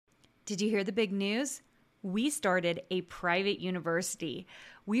Did you hear the big news? We started a private university.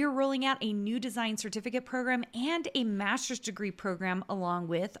 We are rolling out a new design certificate program and a master's degree program along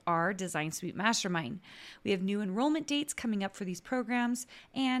with our Design Suite Mastermind. We have new enrollment dates coming up for these programs.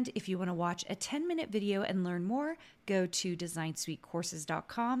 And if you want to watch a 10-minute video and learn more, go to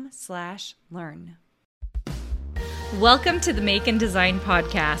designsuitecourses.com/learn. Welcome to the Make and Design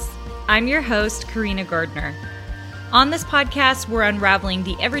Podcast. I'm your host, Karina Gardner. On this podcast, we're unraveling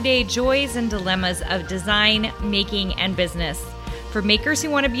the everyday joys and dilemmas of design, making, and business. For makers who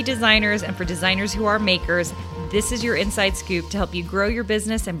want to be designers and for designers who are makers, this is your inside scoop to help you grow your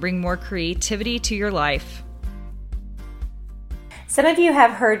business and bring more creativity to your life. Some of you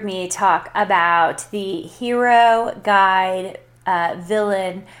have heard me talk about the hero, guide,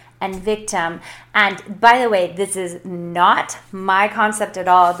 villain, and victim. And by the way, this is not my concept at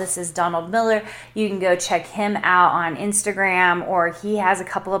all. This is Donald Miller. You can go check him out on Instagram, or he has a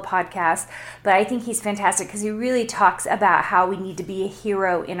couple of podcasts. But I think he's fantastic because he really talks about how we need to be a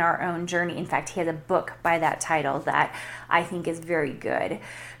hero in our own journey. In fact, he has a book by that title that I think is very good.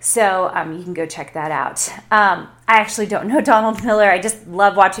 So you can go check that out. I actually don't know Donald Miller. I just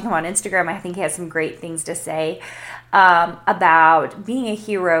love watching him on Instagram. I think he has some great things to say about being a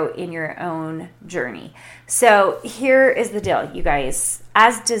hero in your own journey. So here is the deal, you guys.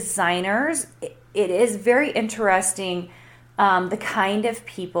 As designers, it is very interesting the kind of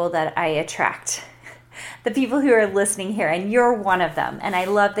people that I attract. The people who are listening here, and you're one of them. And I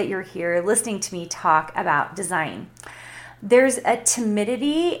love that you're here listening to me talk about design. There's a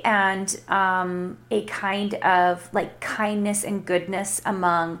timidity and a kind of like kindness and goodness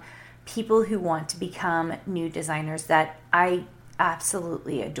among people who want to become new designers that I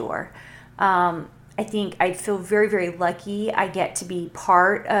absolutely adore. I think I feel very, very lucky I get to be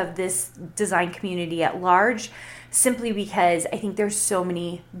part of this design community at large, simply because I think there's so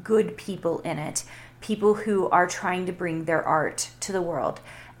many good people in it, people who are trying to bring their art to the world.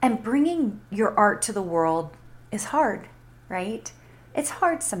 And bringing your art to the world is hard, right? It's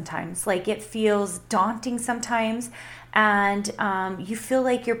hard sometimes. Like, it feels daunting sometimes, and you feel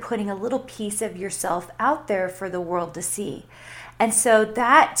like you're putting a little piece of yourself out there for the world to see. And so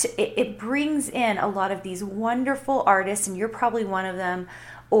that it brings in a lot of these wonderful artists, and you're probably one of them,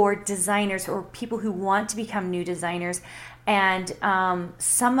 or designers, or people who want to become new designers. And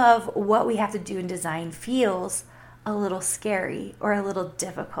some of what we have to do in design feels a little scary or a little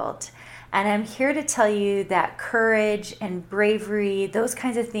difficult. And I'm here to tell you that courage and bravery, those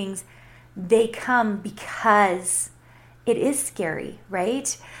kinds of things, they come because it is scary,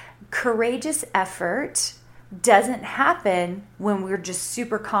 right? Courageous effort doesn't happen when we're just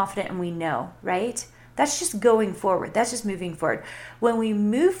super confident and we know, right? That's just going forward. That's just moving forward. When we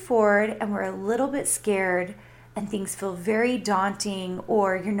move forward and we're a little bit scared and things feel very daunting,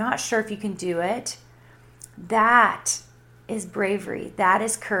 or you're not sure if you can do it, that is bravery, that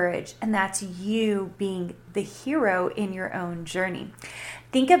is courage, and that's you being the hero in your own journey.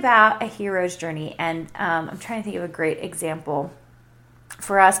 Think about a hero's journey, and I'm trying to think of a great example.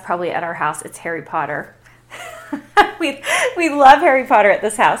 For us, probably at our house, it's Harry Potter. we love Harry Potter at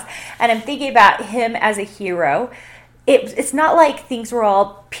this house, and I'm thinking about him as a hero. It's not like things were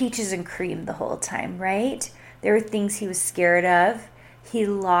all peaches and cream the whole time, right? There were things he was scared of. He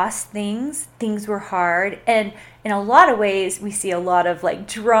lost things. Things were hard. And in a lot of ways, we see a lot of like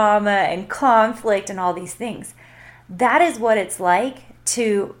drama and conflict and all these things. That is what it's like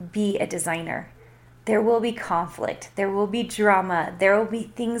to be a designer. There will be conflict. There will be drama. There will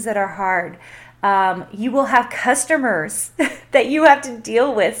be things that are hard. You will have customers that you have to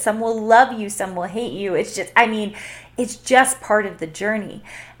deal with. Some will love you. Some will hate you. It's just part of the journey.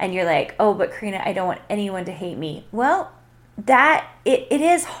 And you're like, oh, but Karina, I don't want anyone to hate me. Well, that it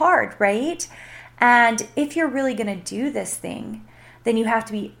is hard, right? And if you're really going to do this thing, then you have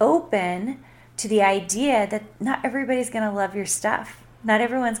to be open to the idea that not everybody's going to love your stuff. Not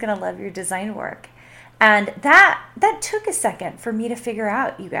everyone's going to love your design work. And that took a second for me to figure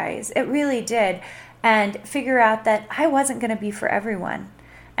out, you guys. It really did. And figure out that I wasn't going to be for everyone.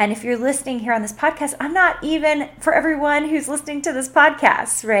 And if you're listening here on this podcast, I'm not even for everyone who's listening to this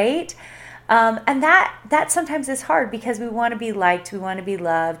podcast, right? And that sometimes is hard because we want to be liked, we want to be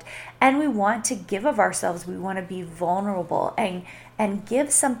loved, and we want to give of ourselves. We want to be vulnerable and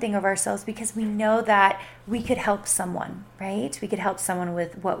give something of ourselves because we know that we could help someone, right? We could help someone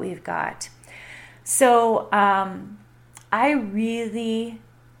with what we've got. So I really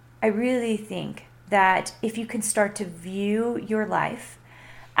think that if you can start to view your life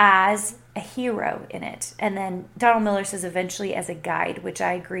as a hero in it, and then Donald Miller says eventually as a guide, which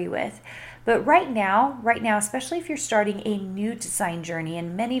I agree with, But right now, especially if you're starting a new design journey,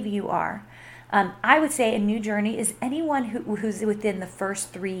 and many of you are, I would say a new journey is anyone who's within the first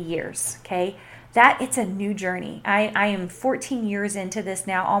 3 years, okay? That it's a new journey. I am 14 years into this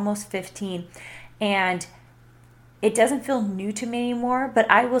now, almost 15, and it doesn't feel new to me anymore, but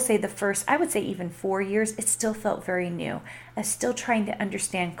I will say I would say even 4 years, it still felt very new. I was still trying to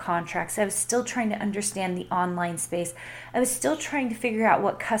understand contracts. I was still trying to understand the online space. I was still trying to figure out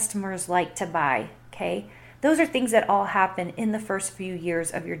what customers like to buy, okay? Those are things that all happen in the first few years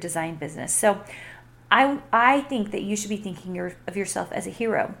of your design business. So I think that you should be thinking of yourself as a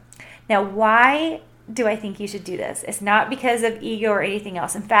hero. Now, why do I think you should do this? It's not because of ego or anything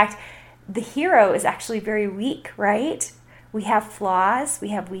else. In fact, the hero is actually very weak, right? We have flaws, we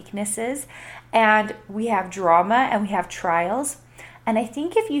have weaknesses, and we have drama, and we have trials. And I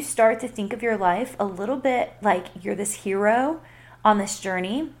think if you start to think of your life a little bit like you're this hero on this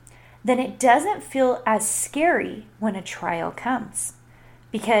journey, then it doesn't feel as scary when a trial comes,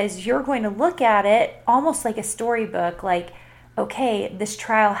 because you're going to look at it almost like a storybook, like, okay, this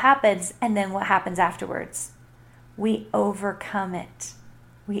trial happens, and then what happens afterwards? We overcome it.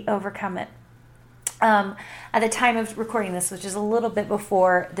 We overcome it. At the time of recording this, which is a little bit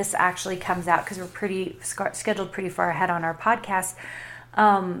before this actually comes out, because we're scheduled pretty far ahead on our podcast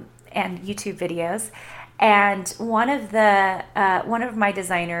and YouTube videos. And one of my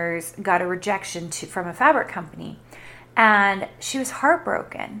designers got a rejection from a fabric company, and she was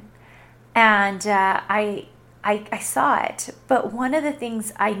heartbroken. And I saw it, but one of the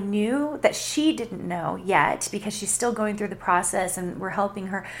things I knew that she didn't know yet, because she's still going through the process and we're helping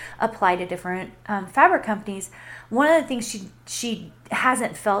her apply to different fabric companies, one of the things she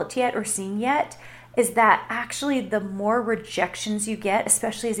hasn't felt yet or seen yet is that actually the more rejections you get,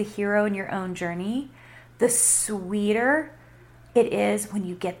 especially as a hero in your own journey, the sweeter it is when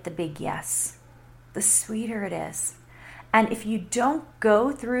you get the big yes. The sweeter it is. And if you don't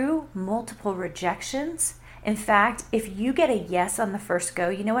go through multiple rejections, in fact, if you get a yes on the first go,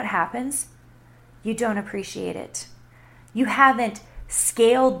 you know what happens? You don't appreciate it. You haven't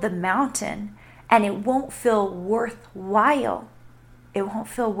scaled the mountain, and it won't feel worthwhile. It won't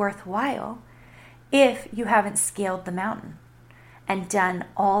feel worthwhile if you haven't scaled the mountain and done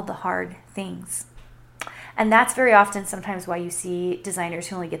all the hard things. And that's very often sometimes why you see designers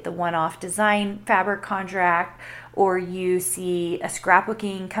who only get the one-off design fabric contract, or you see a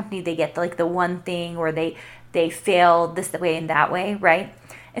scrapbooking company, they get like the one thing, or they failed this way and that way, right?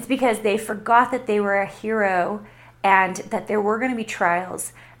 It's because they forgot that they were a hero and that there were going to be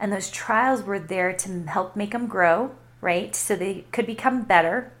trials, and those trials were there to help make them grow, right? So they could become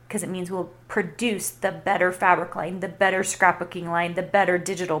better, because it means we'll produce the better fabric line, the better scrapbooking line, the better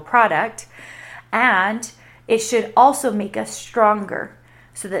digital product. And it should also make us stronger,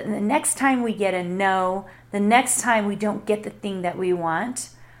 so that the next time we get a no, the next time we don't get the thing that we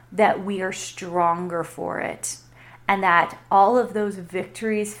want, that we are stronger for it, and that all of those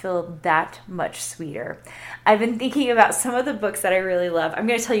victories feel that much sweeter. I've been thinking about some of the books that I really love. I'm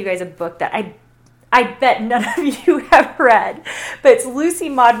going to tell you guys a book that I bet none of you have read, but it's Lucy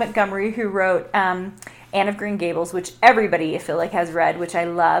Maud Montgomery, who wrote Anne of Green Gables, which everybody I feel like has read, which I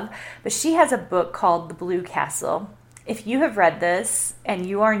love. But she has a book called The Blue Castle. If you have read this and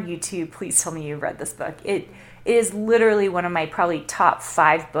you are on YouTube, please tell me you've read this book. It is literally one of my probably top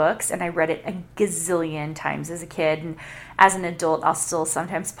 5 books, and I read it a gazillion times as a kid, and as an adult I'll still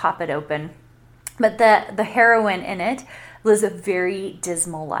sometimes pop it open. But the heroine in it lives a very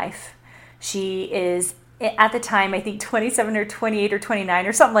dismal life. She is, at the time, I think 27 or 28 or 29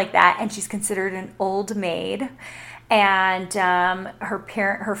 or something like that, and she's considered an old maid. And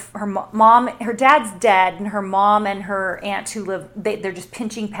her mom, her dad's dead, and her mom and her aunt who live, they're just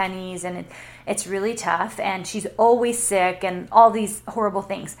pinching pennies, and it's really tough. And she's always sick, and all these horrible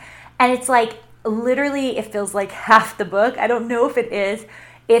things. And it's like, literally, it feels like half the book. I don't know if it is.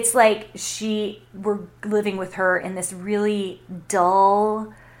 It's like we're living with her in this really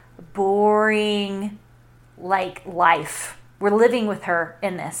dull, boring, like, life. We're living with her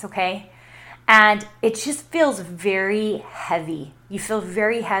in this, okay? And it just feels very heavy. You feel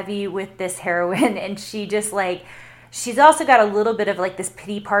very heavy with this heroine, and she just she's also got a little bit of like this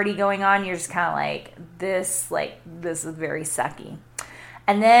pity party going on. You're just kind of like, this is very sucky.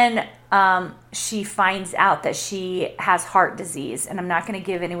 And then she finds out that she has heart disease, and I'm not going to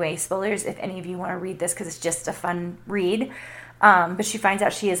give any spoilers if any of you want to read this, because it's just a fun read. But she finds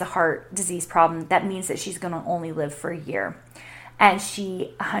out she has a heart disease problem. That means that she's going to only live for a year. And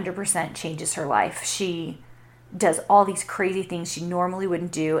she 100% changes her life. She does all these crazy things she normally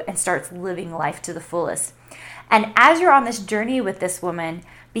wouldn't do and starts living life to the fullest. And as you're on this journey with this woman,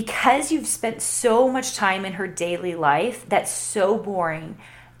 because you've spent so much time in her daily life that's so boring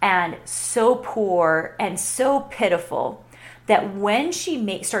and so poor and so pitiful, that when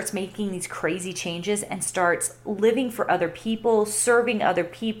she starts making these crazy changes and starts living for other people, serving other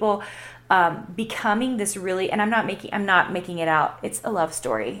people, becoming this really, and I'm not making it out, it's a love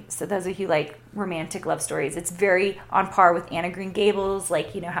story. So those of you like romantic love stories, it's very on par with Anne of Green Gables,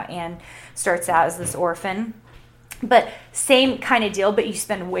 like, you know how Anne starts out as this orphan. But same kind of deal, but you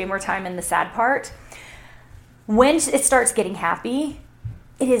spend way more time in the sad part. When it starts getting happy,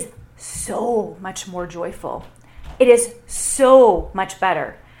 it is so much more joyful. It is so much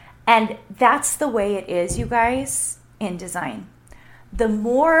better. And that's the way it is, you guys, in design. The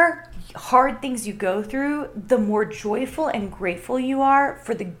more hard things you go through, the more joyful and grateful you are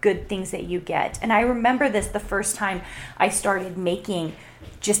for the good things that you get. And I remember this the first time I started making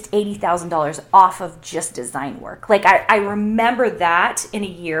just $80,000 off of just design work. Like I remember that in a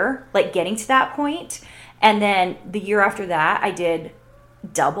year, like getting to that point. And then the year after that, I did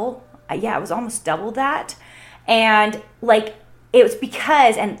double. Yeah, it was almost double that. And like, it was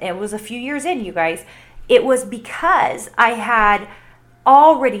because, and it was a few years in, you guys, it was because I had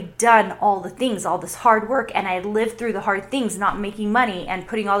already done all the things, all this hard work, and I lived through the hard things, not making money and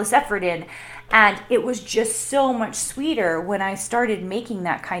putting all this effort in. And it was just so much sweeter when I started making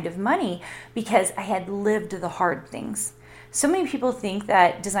that kind of money because I had lived the hard things. So many people think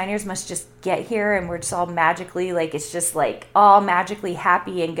that designers must just get here and we're just all magically, like it's just like all magically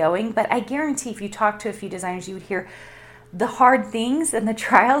happy and going. But I guarantee if you talk to a few designers, you would hear the hard things and the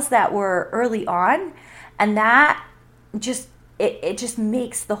trials that were early on. And that just, it just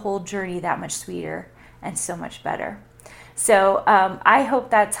makes the whole journey that much sweeter and so much better. So I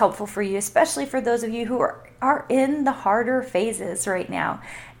hope that's helpful for you, especially for those of you who are in the harder phases right now.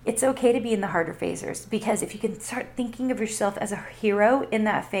 It's okay to be in the harder phases, because if you can start thinking of yourself as a hero in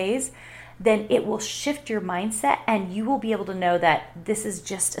that phase, then it will shift your mindset and you will be able to know that this is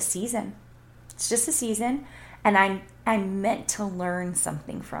just a season. It's just a season, and I'm meant to learn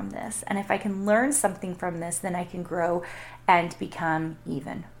something from this. And if I can learn something from this, then I can grow and become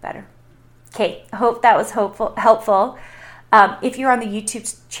even better. Okay, I hope that was helpful. If you're on the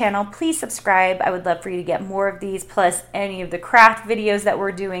YouTube channel, please subscribe. I would love for you to get more of these, plus any of the craft videos that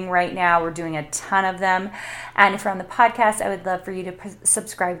we're doing right now. We're doing a ton of them. And if you're on the podcast, I would love for you to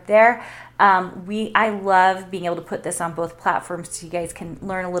subscribe there. I love being able to put this on both platforms so you guys can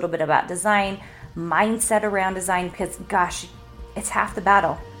learn a little bit about design, mindset around design, because gosh, it's half the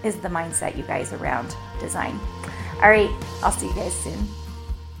battle is the mindset, you guys, around design. All right, I'll see you guys soon.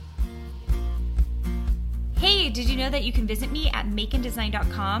 Hey, did you know that you can visit me at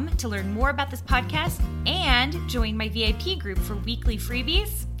makeanddesign.com to learn more about this podcast and join my VIP group for weekly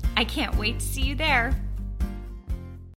freebies? I can't wait to see you there.